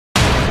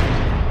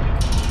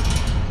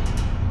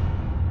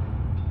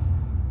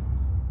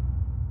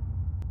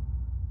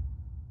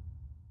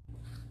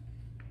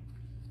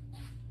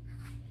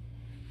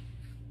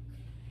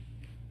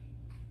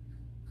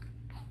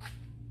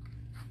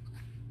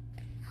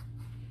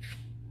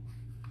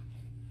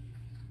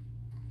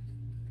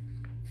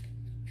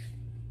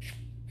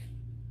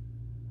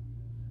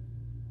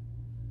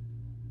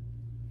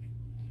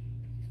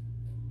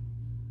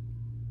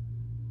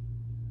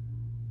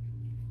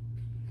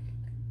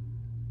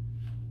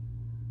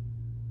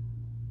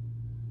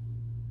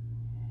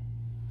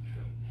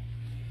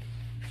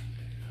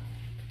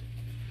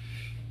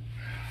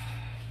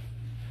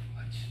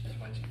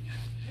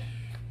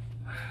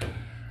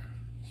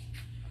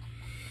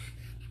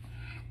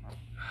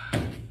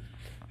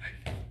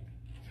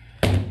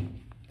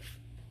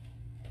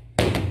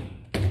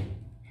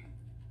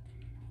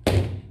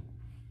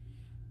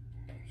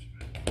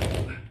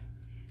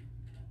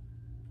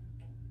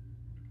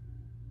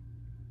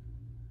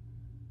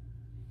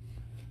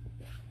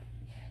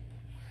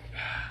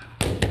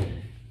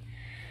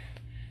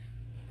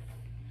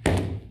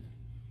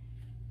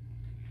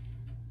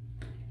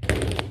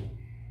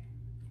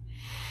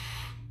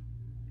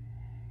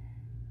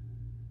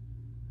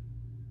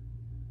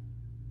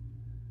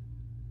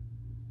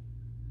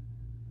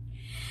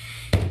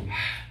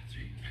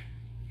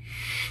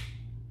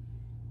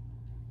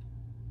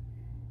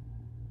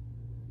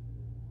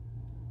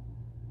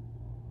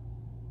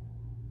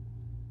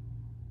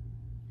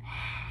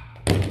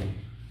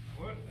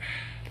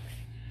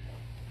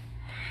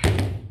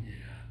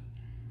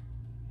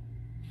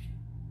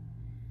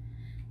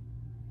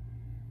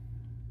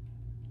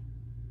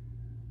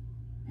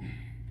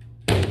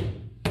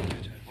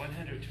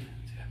There, 2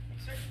 hands, yeah.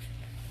 Sir.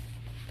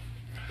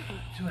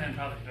 2 hand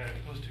probably better,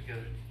 close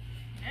together.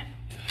 Yeah.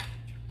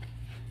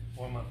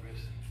 Warm up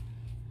wrist.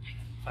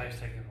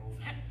 5-second hold.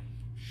 Yeah.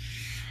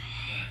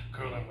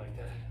 Curl them like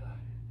that.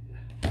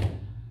 Yeah.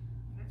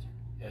 That's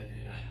Yeah,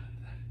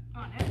 yeah.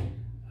 on it.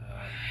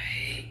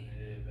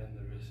 Bend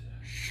the wrist.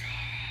 Yeah.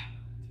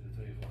 2,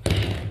 3, 4.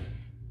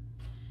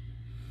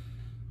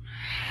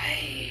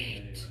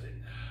 Height.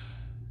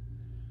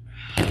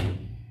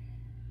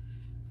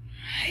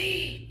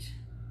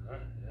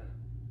 Yeah.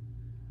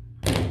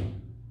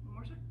 One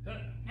more, sir.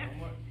 Yeah. One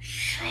more.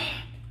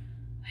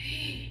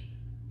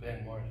 Bend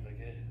more, like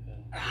it.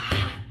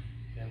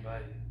 Bend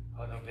by.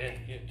 Oh no, bend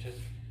here,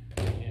 just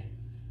here.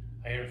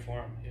 Iron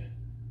form, yeah.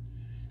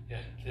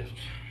 Yeah, lift.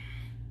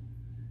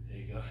 There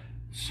you go.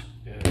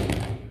 Good.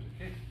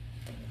 Okay.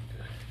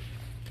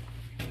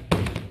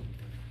 Good.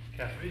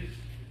 Calf raise.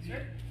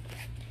 Sir.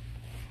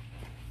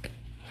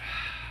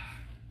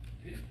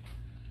 Good.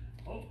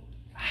 Oh.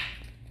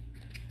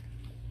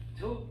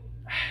 2.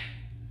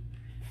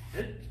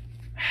 Sit.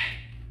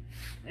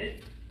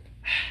 Sit.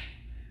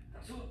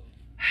 2.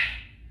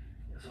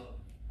 6. 7.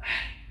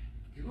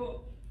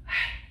 8.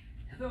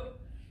 9.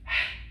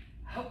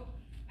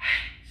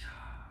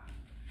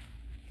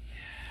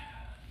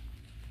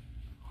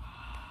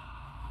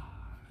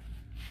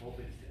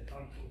 Open stand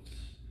on toes.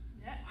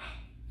 Yeah.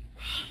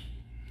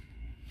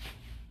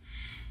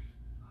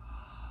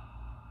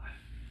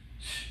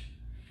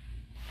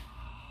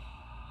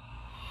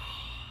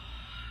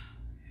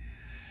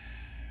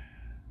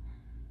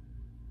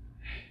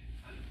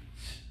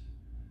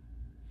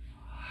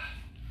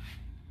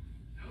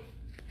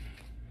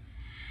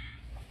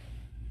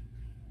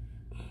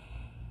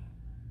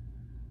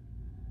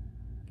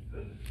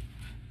 Good.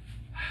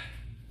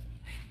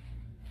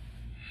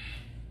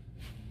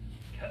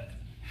 Cut.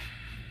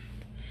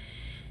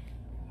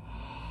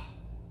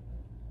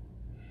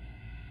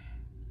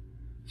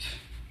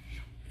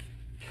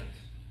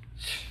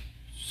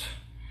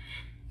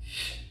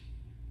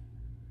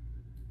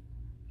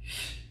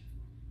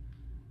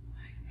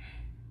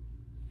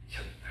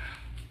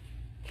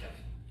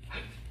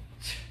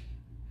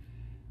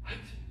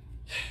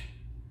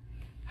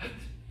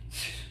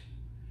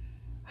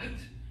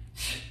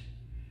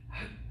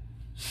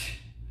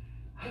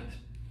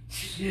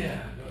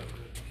 Yeah,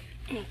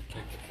 good.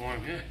 Take the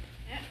form here.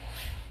 Yeah.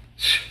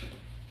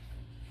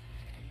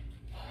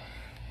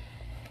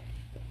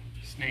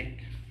 Snake.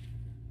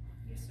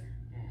 Yes, sir.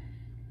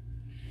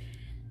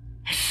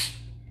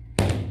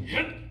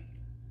 Hit.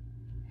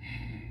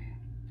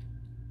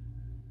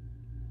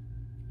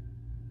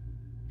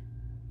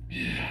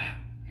 Yeah.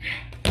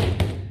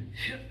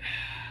 Hit.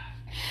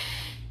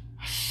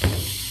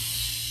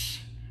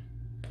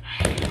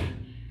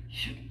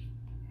 Hit.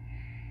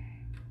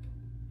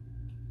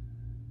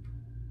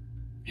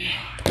 Yeah.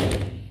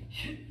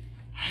 Hit.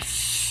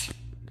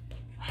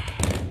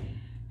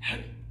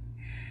 Hit.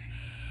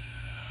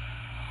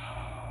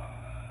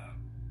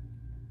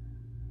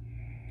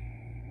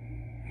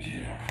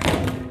 Yeah.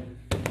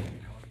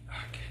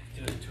 Okay,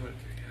 do it 2 or 3.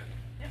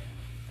 Yep.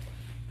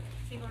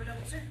 Single or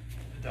double, sir?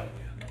 The double,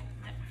 yeah.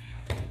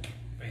 Yep.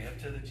 Bring it up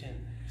to the chin.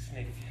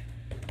 Snake.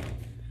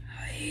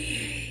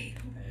 Height.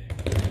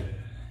 Good.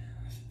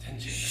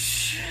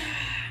 Tension.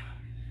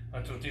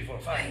 1, 2, 3, 4,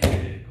 5.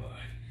 Good.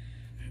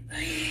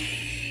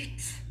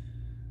 Height.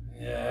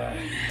 Yeah.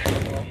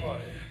 One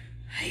more.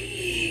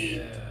 Height.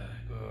 Yeah.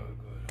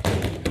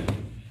 Good.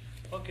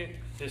 Okay.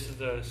 This is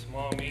the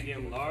small,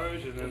 medium,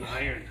 large, and then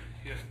iron.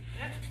 Yeah.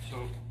 Yep.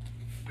 So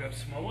grab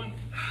small one.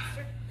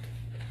 Sir.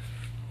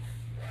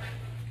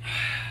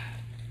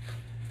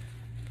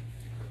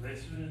 Lay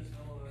students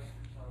know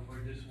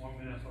we're just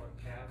warming up our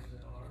calves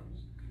and arms,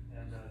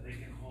 and they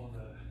can hold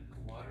a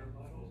water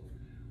bottle,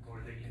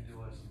 or they can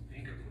do some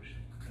finger pushing.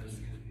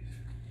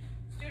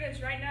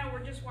 Students, right now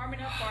we're just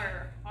warming up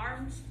our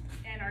arms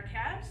and our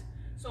calves.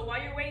 So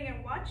while you're waiting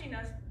and watching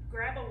us,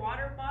 grab a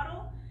water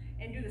bottle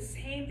and do the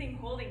same thing,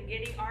 holding,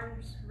 getting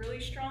arms really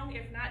strong.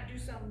 If not, do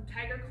some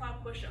tiger claw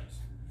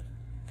push-ups.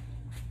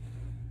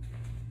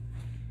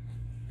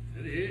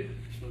 Ready?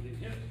 Slowly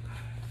here.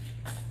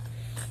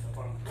 Up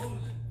on the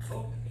toes.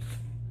 Up.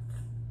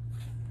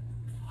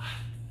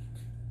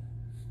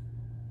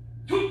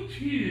 2,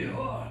 3,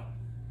 4.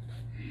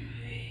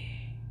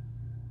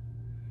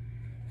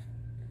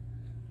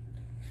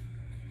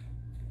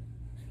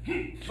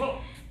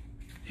 So,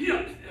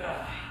 here.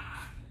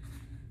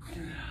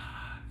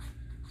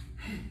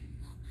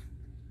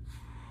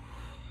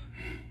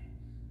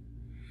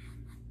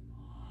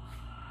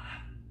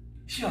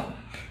 Here.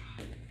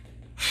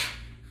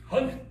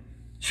 1,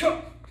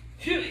 2,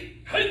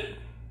 3, 4.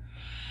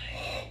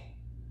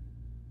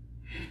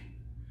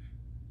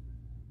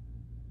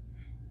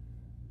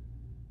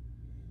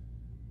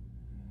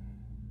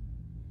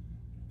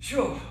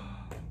 Sure.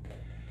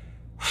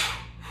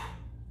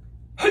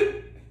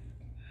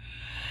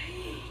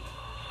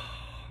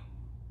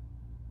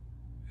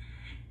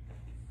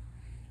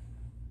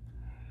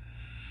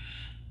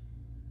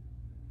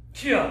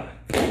 Here.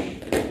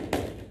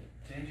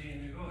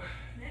 Changing, you go.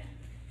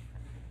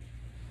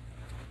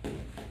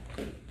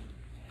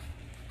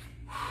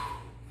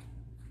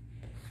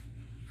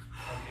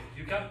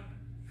 You count.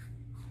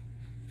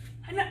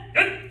 Hana.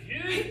 Good.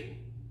 Yeah.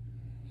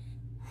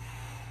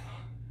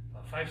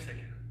 About 5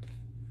 seconds.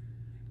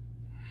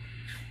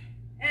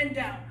 And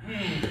down.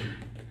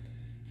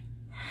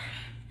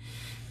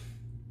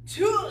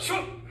 2.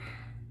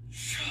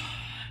 Shoot.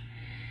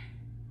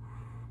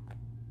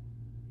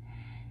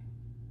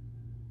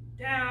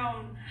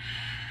 Down.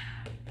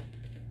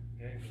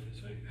 Okay, go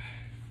this way.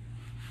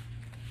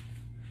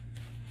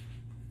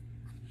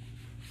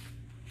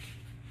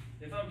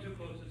 If I'm too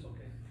close, it's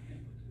okay. You can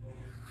put it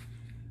over.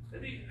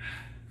 Ready?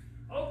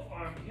 Up,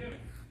 arm here.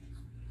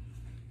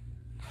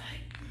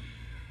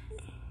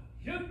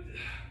 Yep.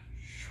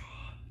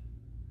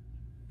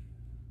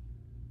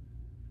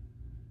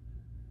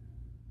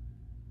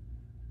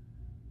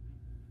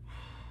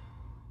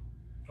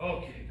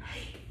 Okay.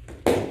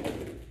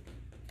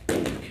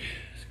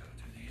 Let's go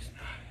through these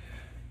now.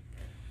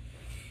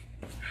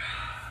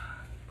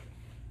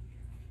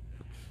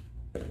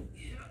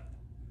 Yeah.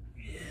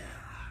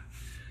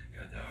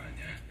 Got that one,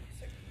 yeah.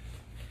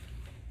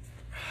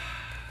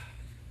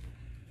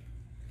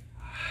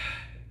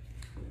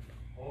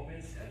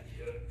 Open set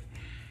here.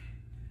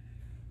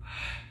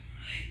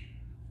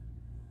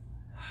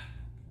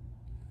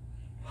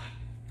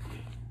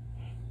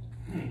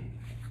 Here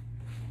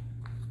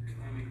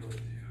we go.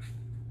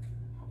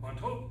 Up on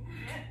top.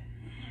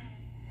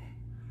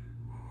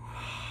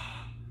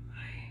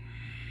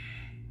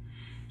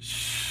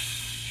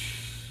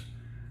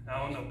 Now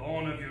on the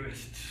bone of your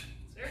wrist.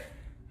 Sir.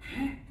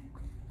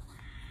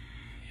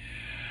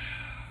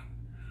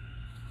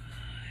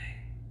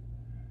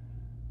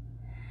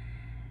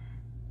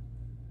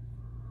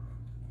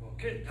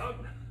 Okay, down.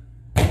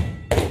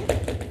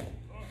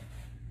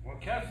 More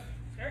calf.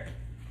 Sir.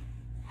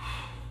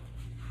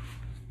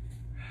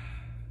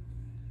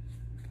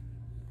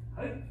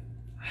 Hey.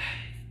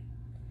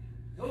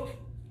 Go.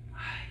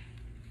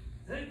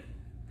 Hey.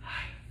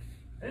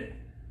 Hey.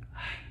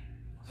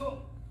 So.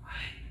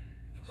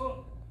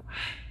 So.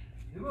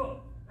 You go.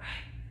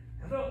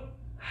 Go.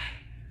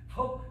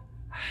 Hop.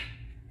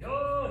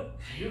 Yo.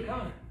 You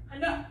come.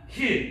 Hana.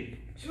 Here.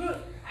 2.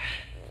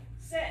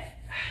 Set.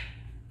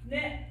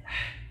 Net.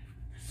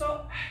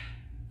 So.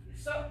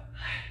 So.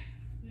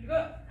 You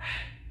go.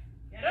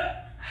 Get up.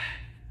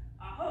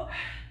 Aho.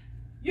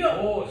 Yo.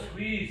 Oh,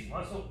 squeeze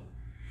muscle.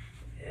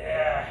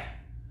 Yeah.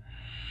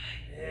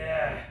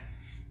 Yeah.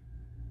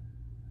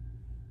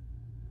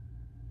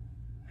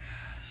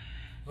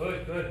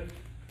 Good, good.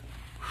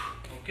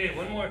 Okay,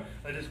 one more.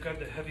 I just grabbed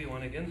the heavy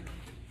one again.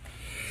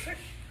 Sir.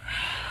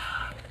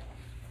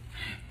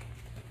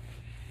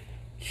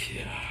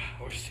 Yeah,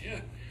 horse,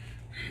 yeah.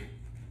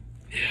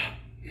 Yeah.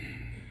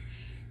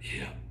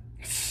 Yeah.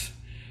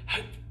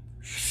 Hut.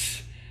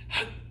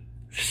 Hut.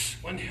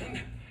 One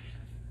hand.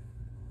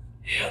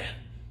 Yeah.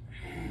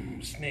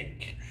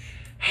 Snake.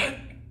 Hut.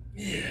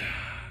 Yeah.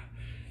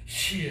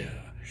 Yeah.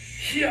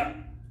 Yeah.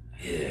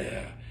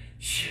 Yeah.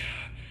 Yeah.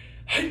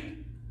 Hut.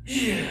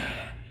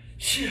 Yeah.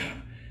 Yeah.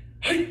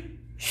 Hut.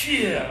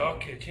 Yeah.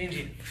 Okay, change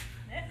it.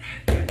 Net.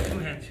 2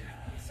 hands here.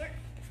 Sir.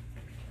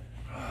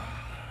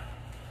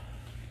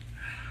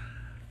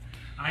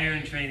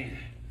 Iron training.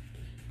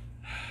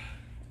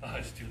 Oh,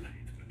 it's too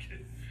late. Okay.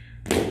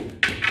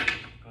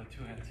 Go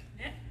 2 hands.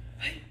 Net.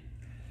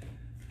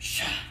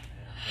 Yeah,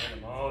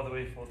 bring them all the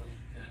way forward.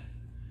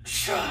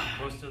 Yeah.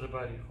 Close to the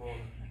body. Hold.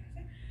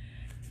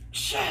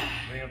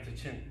 Bring up the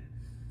chin.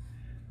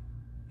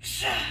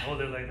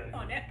 Hold it like that.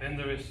 Oh, net. Bend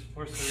the wrist.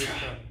 Force the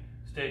wrist down.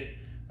 Stay.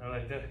 Now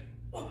like that.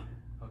 Oh.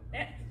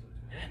 Okay.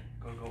 Net.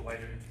 Go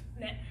wider.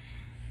 Net.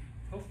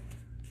 Oh.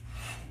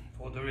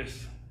 Hold the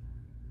wrist.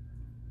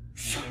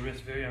 Make the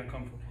wrist very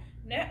uncomfortable.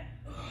 Net.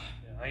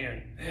 Yeah,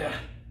 iron. Yeah.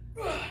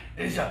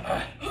 Is that?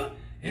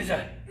 Is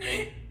that?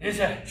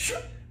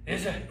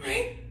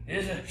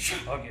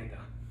 I'll get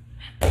down.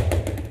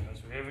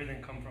 That's where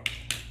everything come from.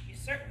 Yes,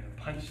 sir.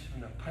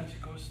 When the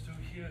punch goes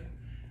through here,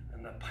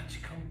 and the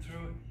punch come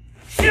through.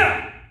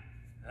 Yeah.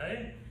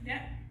 Right?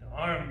 Net. The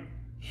arm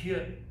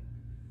here.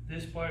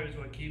 This part is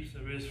what keeps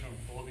the wrist from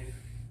folding.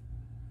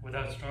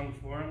 Without strong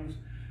forearms,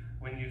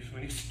 when you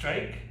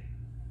strike,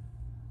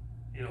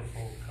 it'll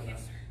fold.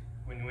 Yes, sir.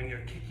 When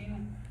you're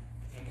kicking,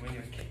 when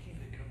you're kicking,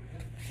 they come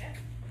here. Yeah.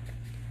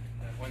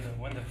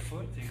 When the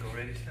foot, you go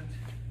ready, stand.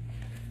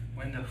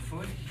 When the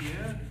foot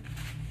here,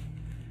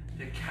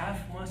 the calf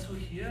muscle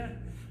here,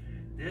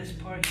 this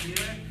part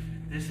here,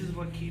 this is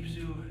what keeps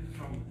you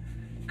from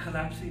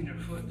collapsing your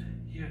foot.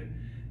 Here,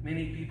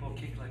 many people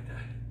kick like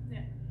that.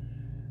 Yeah.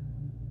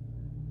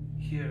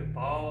 Here,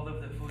 ball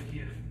of the foot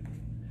here.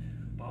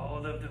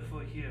 Ball of the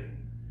foot here.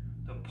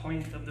 The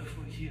point of the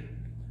foot here.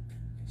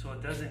 So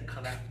it doesn't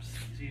collapse.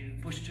 See,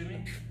 push to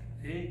me.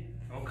 See?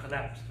 No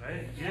collapse,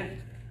 right? Yeah?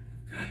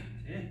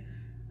 See?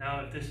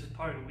 Now if this is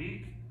part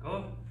weak,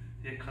 go,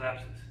 it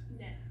collapses.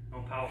 Yeah.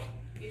 No power.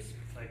 Yes, sir.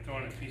 It's like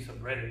throwing a piece of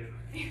bread at you.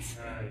 Yes.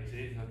 Alright,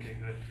 see? Okay,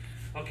 good.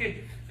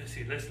 Okay, let's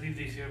see. Let's leave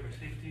these here for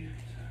safety.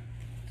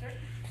 Sir.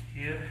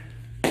 Here.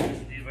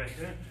 Let's leave right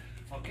there.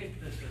 Okay,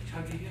 let's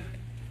chuggy here.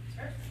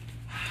 Sir.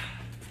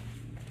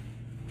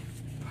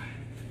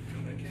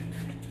 Come back in.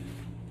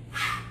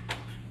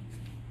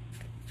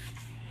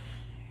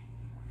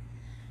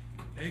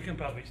 You can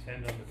probably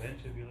stand on the bench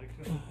if you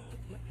like to.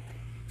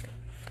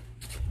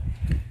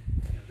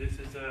 This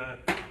is a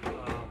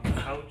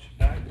couch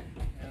back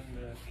and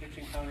the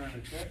kitchen counter and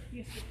a chair.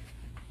 Yes, sir.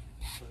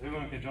 So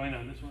everyone can join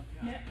on this one.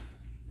 Yeah.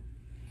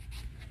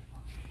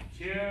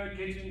 Chair,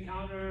 kitchen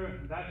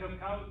counter, backup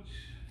couch.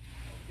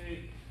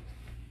 Okay.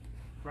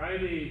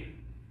 Friday,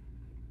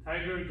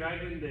 Tiger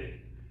Dragon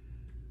Day.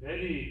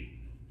 Ready.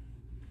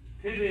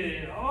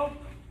 Pivot up.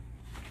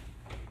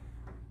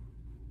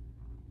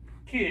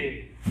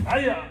 Kick.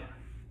 Hiya.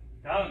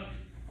 Down.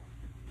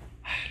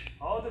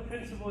 All the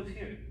principles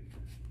here.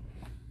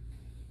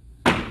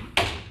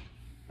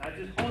 Not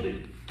just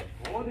holding.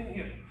 Holding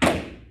here.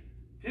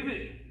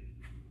 Pivot.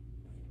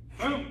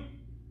 Firm.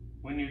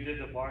 When you did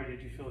the bar,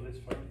 did you feel this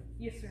firm?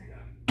 Yes, sir.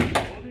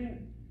 Yeah.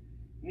 Holding.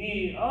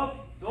 Knee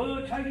up.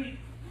 Dodo chagi.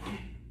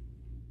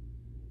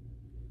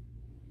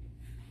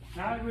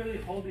 Not really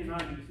holding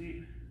on, you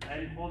see.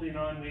 I'm holding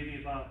on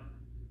maybe about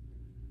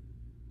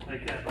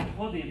like that. I'm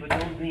holding, but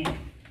don't lean.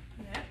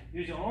 Yeah.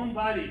 Use your own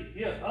body.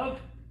 Here, up.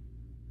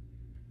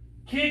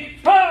 Kick.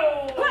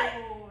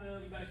 Oh!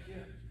 And back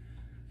here.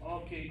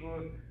 Okay,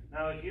 good.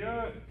 Now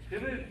here,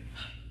 pivot.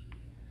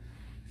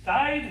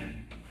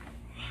 Side.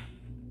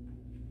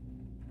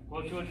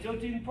 Go to a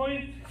tilting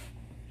point.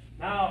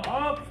 Now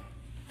up.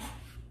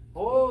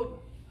 Hold.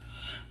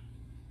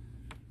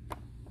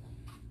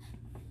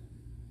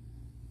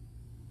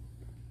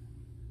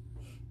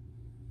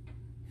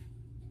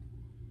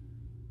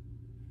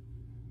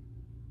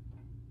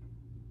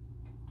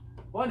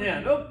 One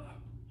hand up.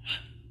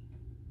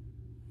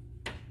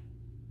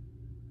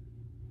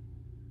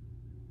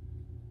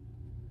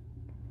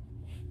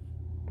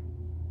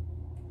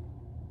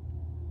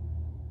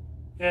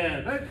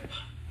 And back.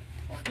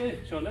 Okay,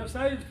 show left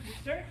side. Yes,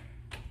 sir.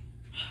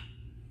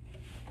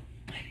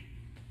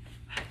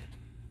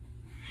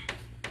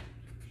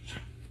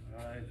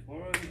 Alright,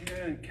 forward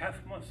here and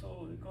calf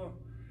muscle. There you go.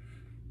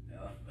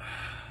 Yeah.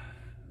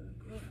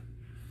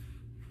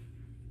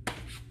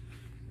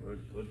 Good.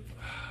 Good.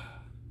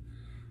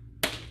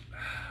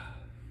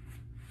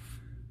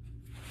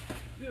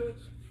 Good.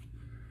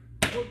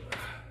 Hold.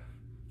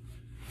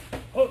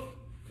 Hold.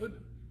 Good.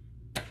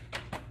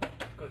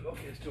 Good.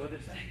 Okay, let's do other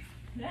side.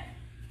 Yeah.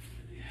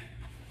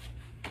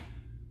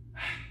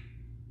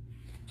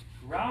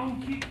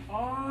 Round kick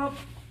up.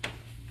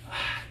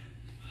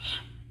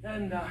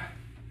 And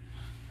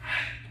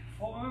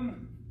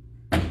form.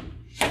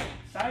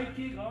 Side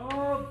kick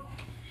up.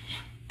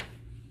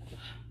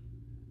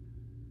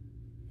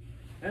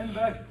 And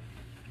back.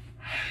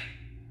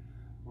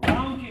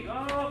 Round kick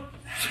up.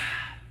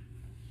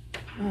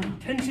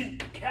 Tension,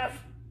 calf,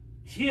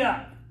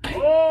 here.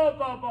 Up,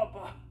 up, up,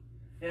 up.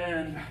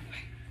 And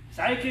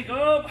side kick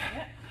up.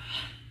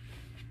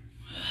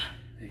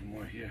 Take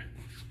more here.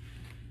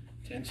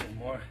 Tension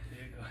more.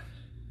 There you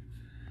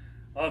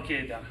go.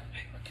 Okay, down.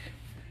 Okay.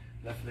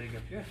 Left leg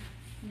up here.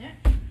 Yeah.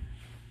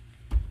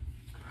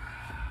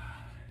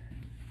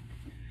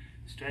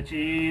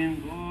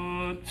 Stretching.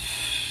 Good.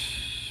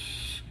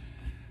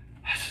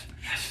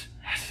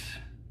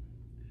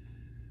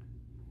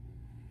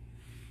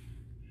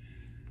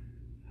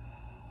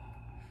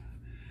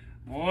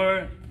 More.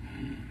 Yeah.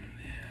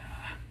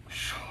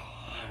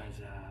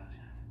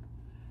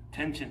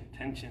 Tension,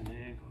 tension. There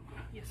you go.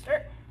 Yes,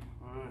 sir.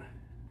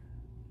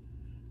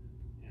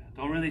 Yeah.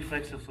 Don't really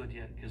flex the foot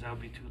yet, because that'll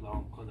be too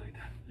long. Go like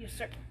that. Yes,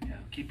 sir. Yeah.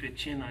 Keep your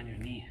chin on your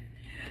knee.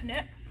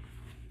 Yeah.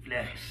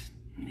 Flex.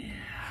 Yeah.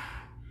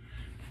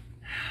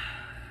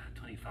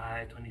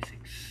 25,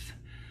 26.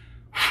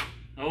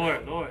 Lower,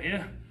 lower.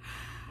 Yeah.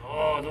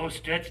 Oh, those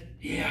stretch.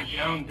 Yeah.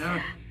 Down,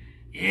 down.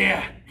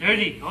 Yeah.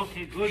 30.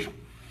 Okay, good.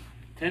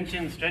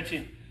 Tension,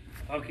 stretching.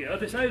 Okay,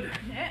 other side.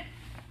 Yeah.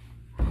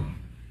 Yeah,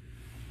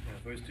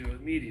 first do a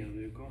medium.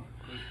 There you go.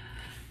 Good.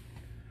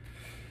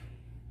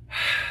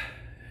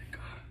 There you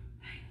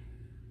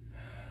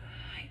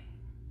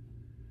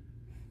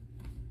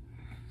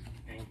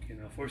go. Okay,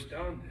 now force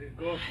down. There you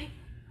go.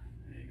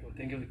 There you go.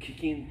 Think of the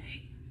kicking,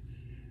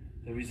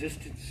 the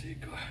resistance. There you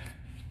go.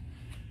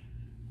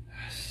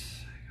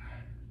 Yes. There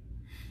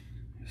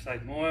you go.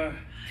 Side more.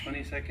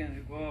 20 seconds. There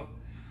you go.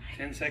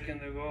 10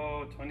 seconds to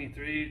go,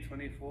 23,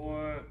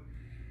 24,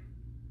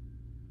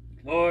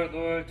 lower,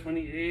 lower,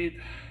 28,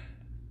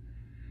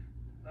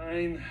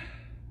 9,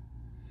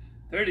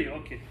 30,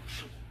 okay.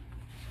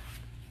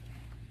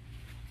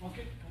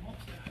 Okay, come up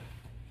there.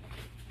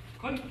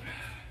 Good.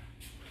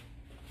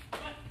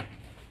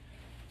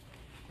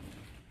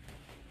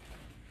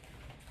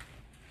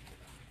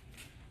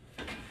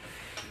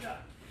 Yeah.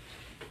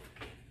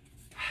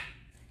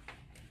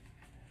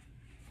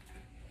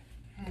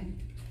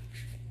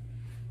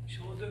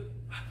 Shoulder.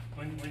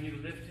 When you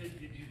lifted,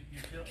 did you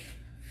feel?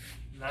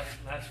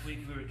 Last week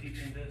we were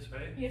teaching this,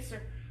 right? Yes,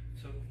 sir.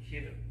 So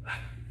here,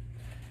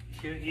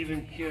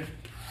 even here,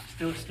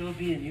 still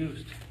being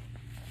used.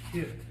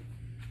 Here,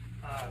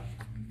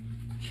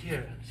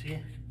 see,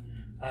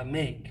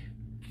 make.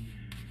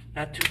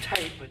 Not too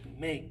tight, but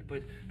make,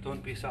 but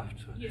don't be soft.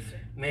 So Yes, sir.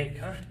 make,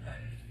 huh?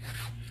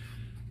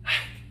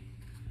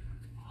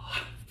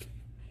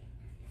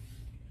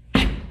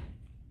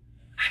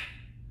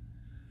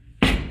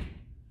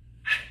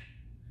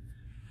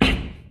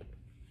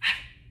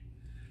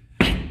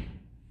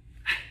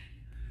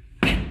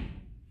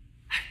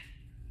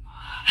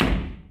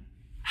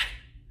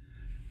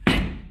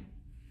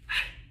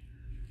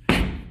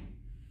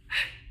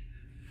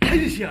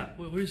 Yeah.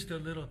 Where's the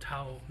little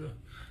towel? The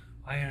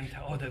iron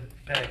towel. Oh, the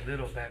bag,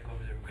 little bag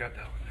over there. Grab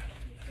that one.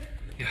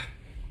 Yeah.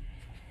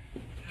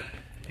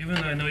 Even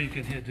though I know you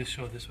can hit this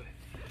show this way.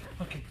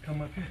 Okay,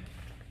 come up here.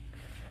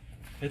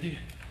 Ready?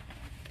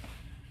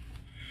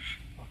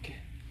 Okay.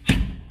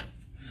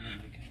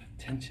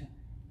 Tension.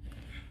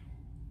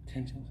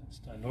 Tension.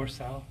 Start north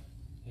south.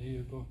 There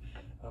you go.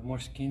 More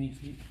skinny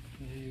feet.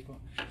 There you go.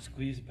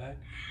 Squeeze back.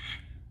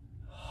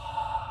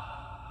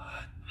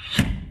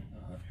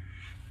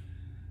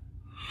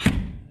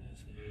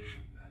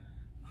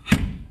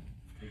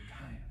 Take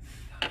time.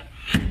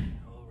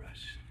 No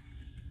rush.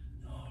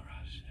 No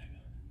rush.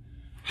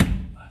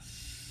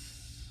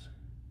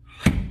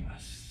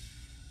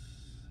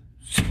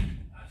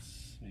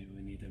 Us. Maybe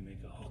we need to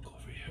make a hook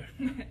over here.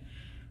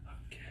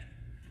 Okay.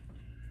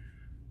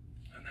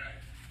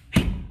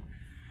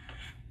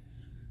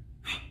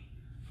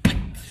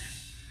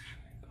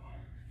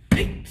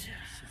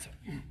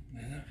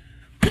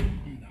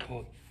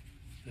 Hold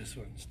this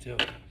one still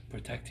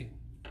protecting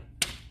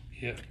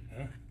here,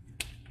 huh?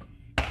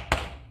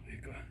 There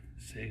you go.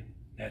 See,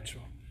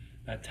 natural,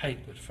 not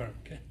tight but firm.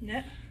 Okay.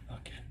 Yeah.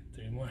 Okay.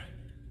 3 more.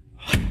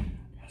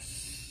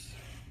 Yes.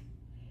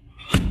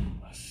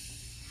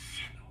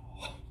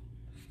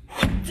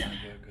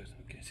 Very good.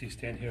 Okay. See,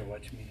 stand here.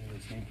 Watch me in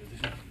the same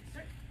position.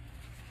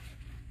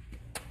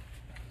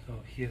 So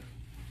here.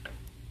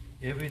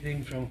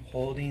 Everything from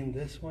holding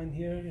this one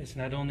here, it's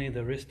not only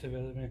the wrist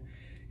development,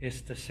 it's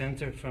the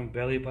center from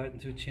belly button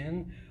to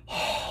chin.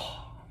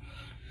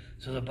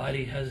 So the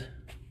body has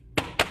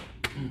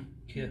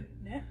here.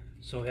 Yeah.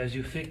 So as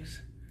you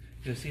fix,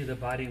 you'll see the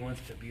body wants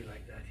to be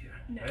like that here,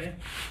 Yeah. right?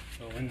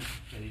 So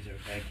these are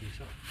baggy.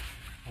 So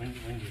when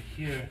you're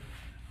here,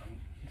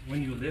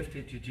 when you lift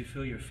it, did you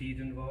feel your feet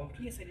involved?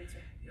 Yes, I did,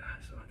 sir. Yeah.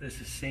 So this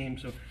is same.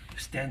 So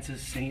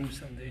stances same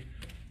someday.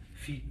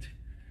 Feet,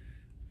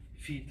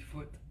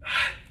 foot,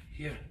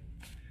 here.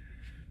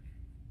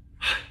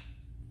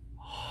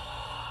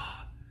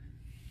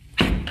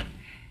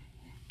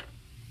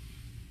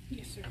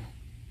 Yes, sir.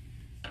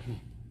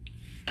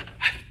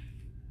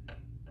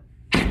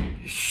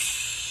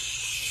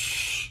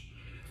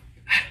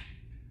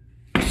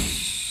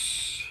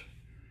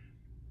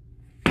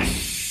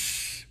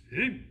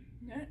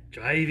 Yeah.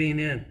 Driving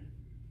in,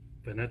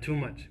 but not too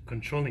much.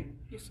 Controlling.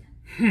 Yes, sir.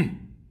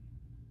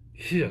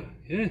 Here,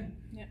 yeah?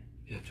 Yeah.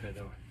 Yeah, try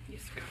that one.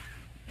 Yes, sir.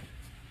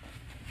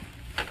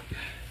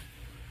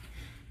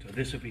 So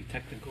this will be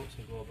technical,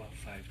 so go about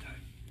 5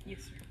 times.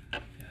 Yes, sir. Yeah,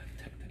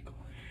 technical.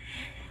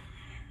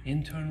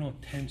 Internal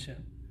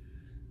tension.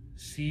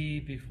 See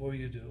before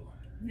you do.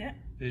 Yeah.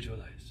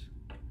 Visualize.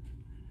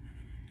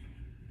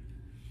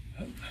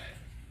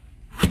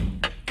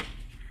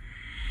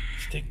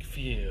 Stick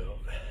feel.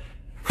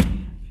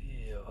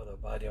 Feel the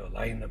body,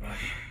 align the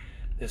body.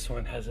 This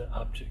one has an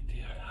object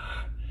here.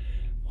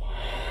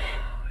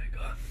 There you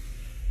go.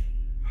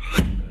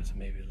 It's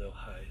maybe a little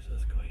high, so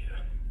let's go here.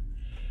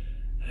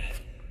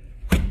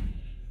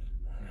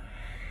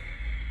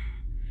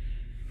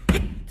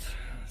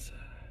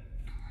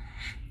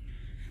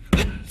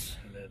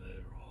 Let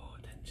it roll,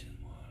 tension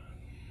more.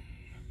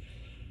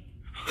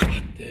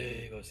 There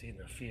you go, see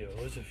the feel.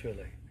 What does it feel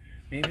like?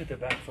 Maybe the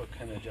back foot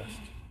can adjust.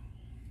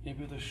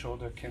 Maybe the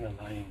shoulder can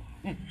align.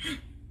 There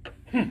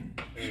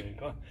you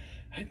go.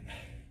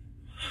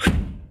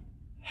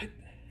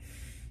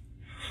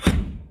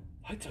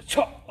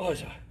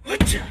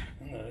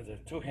 No, the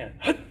 2 hands.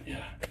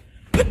 Yeah.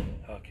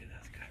 Okay.